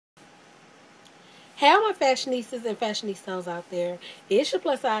Hey, all my fashionistas and fashionistas out there. It's your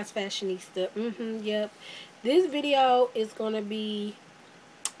plus size fashionista. Yep. This video is going to be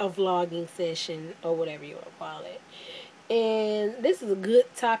a vlogging session or whatever you want to call it. And this is a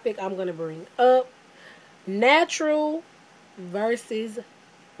good topic I'm going to bring up. Natural versus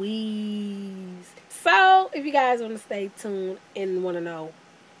weaves. So, if you guys want to stay tuned and want to know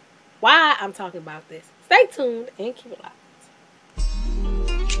why I'm talking about this, stay tuned and keep it locked.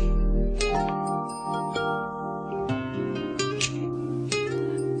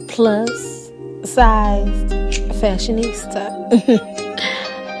 Plus sized fashionista.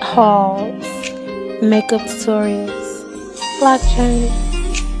 Hauls, makeup tutorials, block journeys.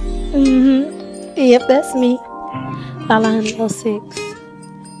 Yep, that's me.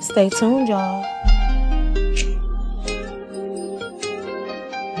 Lala06. Stay tuned, y'all.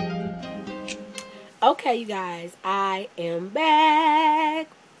 Okay, you guys, I am back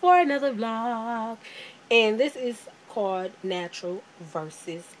for another vlog, and this is called Natural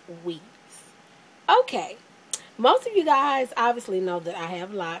versus Weaves. Okay, most of you guys obviously know that I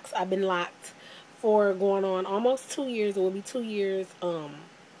have locks. I've been locked for going on almost 2 years. It will be 2 years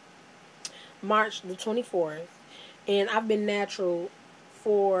March the 24th, and I've been natural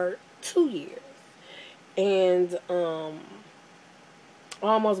for 2 years, and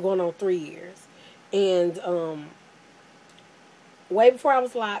almost going on 3 years. And way before I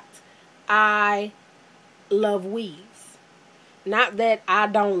was locked, I love weaves. Not that I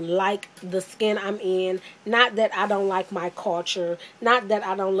don't like the skin I'm in. Not that I don't like my culture. Not that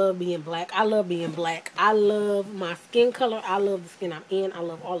I don't love being black. I love being black. I love my skin color. I love the skin I'm in. I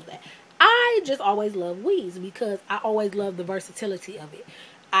love all of that. I just always love weaves because I always love the versatility of it.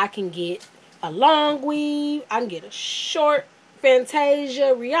 I can get a long weave. I can get a short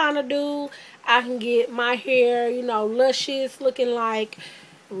Fantasia, Rihanna do. I can get my hair, you know, luscious, looking like,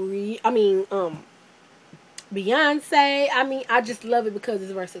 Beyonce. I just love it because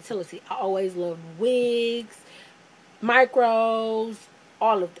it's versatility. I always loved wigs, micros,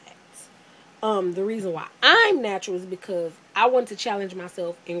 all of that. The reason why I'm natural is because I want to challenge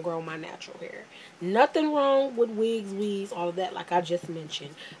myself and grow my natural hair. Nothing wrong with wigs, weaves, all of that, like I just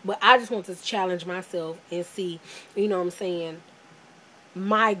mentioned. But I just want to challenge myself and see, you know what I'm saying,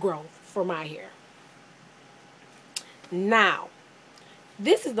 my growth for my hair. Now,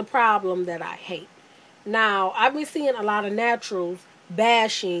 this is the problem that I hate. Now, I've been seeing a lot of naturals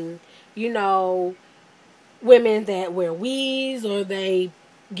bashing, you know, women that wear weaves or they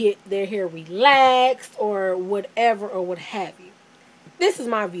get their hair relaxed or whatever or what have you. This is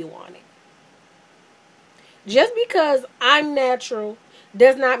my view on it. Just because I'm natural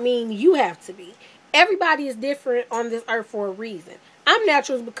does not mean you have to be. Everybody is different on this earth for a reason. I'm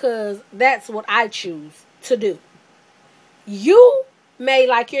natural because that's what I choose to do. You may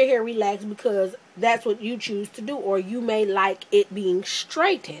like your hair relaxed because that's what you choose to do, or you may like it being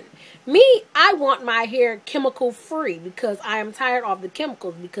straightened. Me, I want my hair chemical free because I am tired of the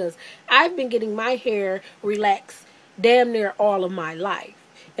chemicals, because I've been getting my hair relaxed damn near all of my life.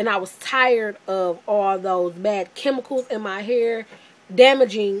 And I was tired of all those bad chemicals in my hair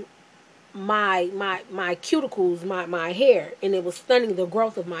damaging my cuticles, my hair, and it was stunning the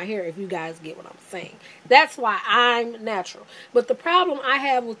growth of my hair, if you guys get what I'm saying. That's why I'm natural. But the problem I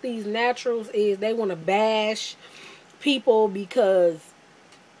have with these naturals is they want to bash people because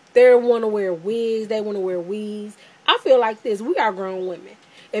they want to wear wigs, they want to wear weaves. I feel like this: we are grown women.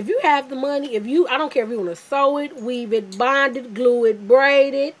 If you have the money, I don't care if you want to sew it, weave it, bond it, glue it,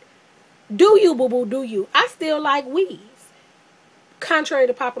 braid it, do you, boo-boo, do you. I still like weaves. Contrary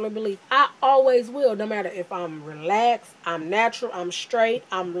to popular belief, I always will, no matter if I'm relaxed, I'm natural, I'm straight,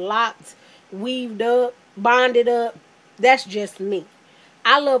 I'm locked, weaved up, bonded up. That's just me.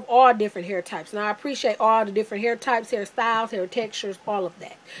 I love all different hair types. Now, I appreciate all the different hair types, hair styles, hair textures, all of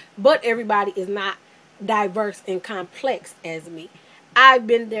that. But everybody is not diverse and complex as me. I've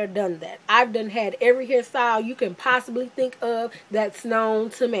been there, done that. I've had every hairstyle you can possibly think of that's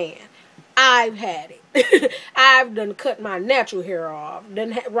known to man. I've had it. I've done cut my natural hair off.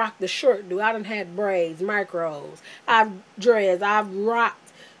 Done rocked the short do. I done had braids, micros. I've dreads. I've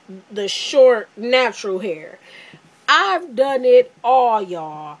rocked the short natural hair. I've done it all,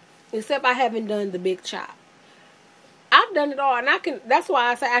 y'all. Except I haven't done the big chop. I've done it all, and that's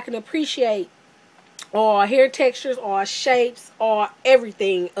why I say I can appreciate all hair textures, all shapes, all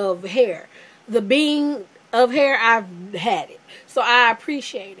everything of hair. The being of hair, I've had it. So I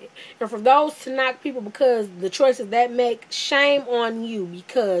appreciate it. And for those to knock people because the choices that make, shame on you,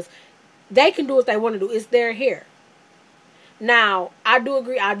 because they can do what they want to do. It's their hair. Now, I do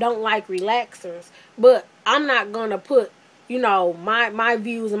agree I don't like relaxers, but I'm not going to put, you know, my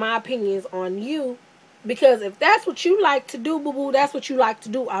views and my opinions on you Because if that's what you like to do, boo-boo, that's what you like to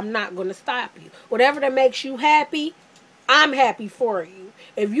do. I'm not going to stop you. Whatever that makes you happy, I'm happy for you.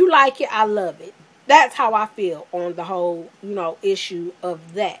 If you like it, I love it. That's how I feel on the whole, issue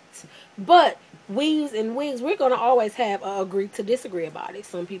of that. But weaves and wigs, we're going to always have a agree to disagree about it.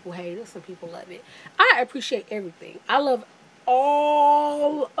 Some people hate it. Some people love it. I appreciate everything. I love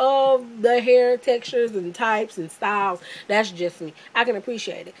all of the hair textures and types and styles. That's just me. I can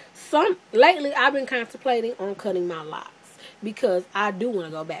appreciate it. Lately I've been contemplating on cutting my locks because I do want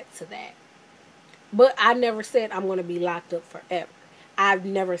to go back to that. But I never said I'm going to be locked up forever. I've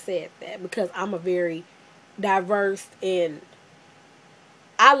never said that because I'm a very diverse and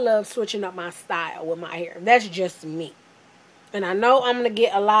I love switching up my style with my hair. That's just me. And I know I'm going to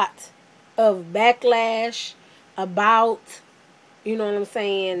get a lot of backlash about, you know what I'm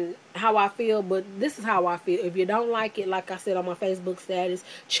saying, how I feel, but this is how I feel. If you don't like it, like I said on my Facebook status,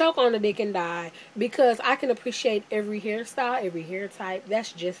 choke on the dick and die, because I can appreciate every hairstyle, every hair type.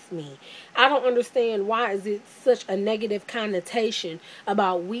 That's just me. I don't understand why is it such a negative connotation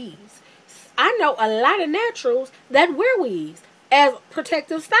about weaves. I know a lot of naturals that wear weaves as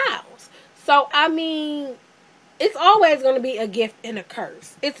protective styles. So, I mean, it's always going to be a gift and a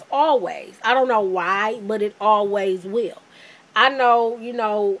curse. It's always. I don't know why, but it always will. I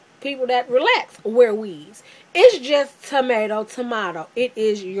know, people that relax wear weaves. It's just tomato. It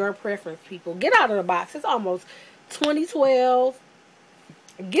is your preference, people. Get out of the box. It's almost 2012.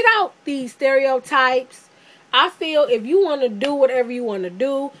 Get out these stereotypes. I feel if you want to do whatever you want to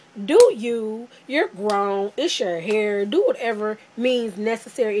do you. You're grown. It's your hair. Do whatever means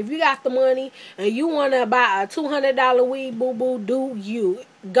necessary. If you got the money and you want to buy a $200 weave, boo-boo, do you.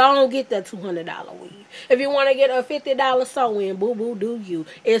 Go and get that $200 weave. If you want to get a $50 sew-in, boo-boo, do you.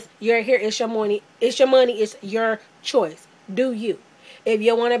 It's your hair. It's your money. It's your money. It's your choice. Do you. If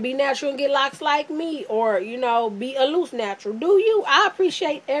you want to be natural and get locks like me, or, be a loose natural, do you. I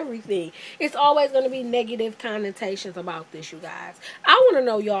appreciate everything. It's always going to be negative connotations about this, you guys. I want to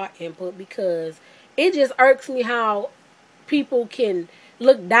know y'all input because it just irks me how people can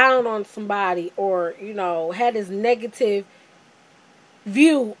look down on somebody or, have this negative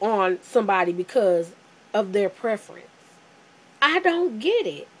view on somebody because of their preference. I don't get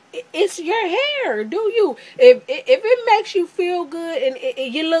it. It's your hair. Do you? If it makes you feel good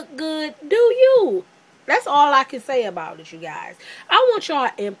and you look good, do you? That's all I can say about it, you guys. I want y'all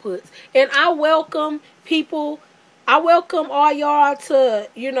inputs. And I welcome people. I welcome all y'all to,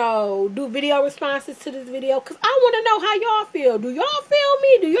 do video responses to this video. Because I want to know how y'all feel. Do y'all feel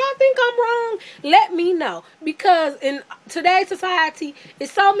me? Do y'all think I'm wrong? Let me know. Because in today's society,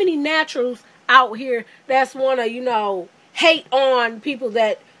 it's so many naturals out here that's want to, hate on people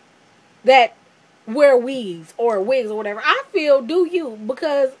that wear weaves or wigs or whatever. I feel do you,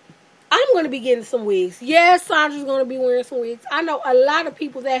 because I'm going to be getting some wigs. Yes, Sandra's going to be wearing some wigs. I know a lot of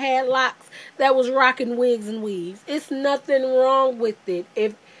people that had locks that was rocking wigs and weaves. It's nothing wrong with it.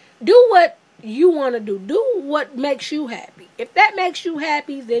 Do what you want to do. Do what makes you happy. If that makes you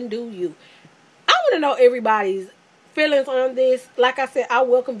happy, then do you. I want to know everybody's feelings on this. Like I said, I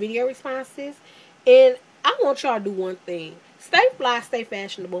welcome video responses. And I want y'all to do one thing. Stay fly, stay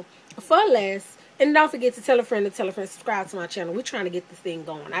fashionable for less. And don't forget to tell a friend, subscribe to my channel. We're trying to get this thing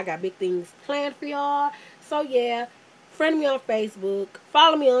going. I got big things planned for y'all. So yeah, friend me on Facebook,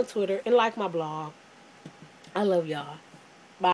 follow me on Twitter, and like my blog. I love y'all.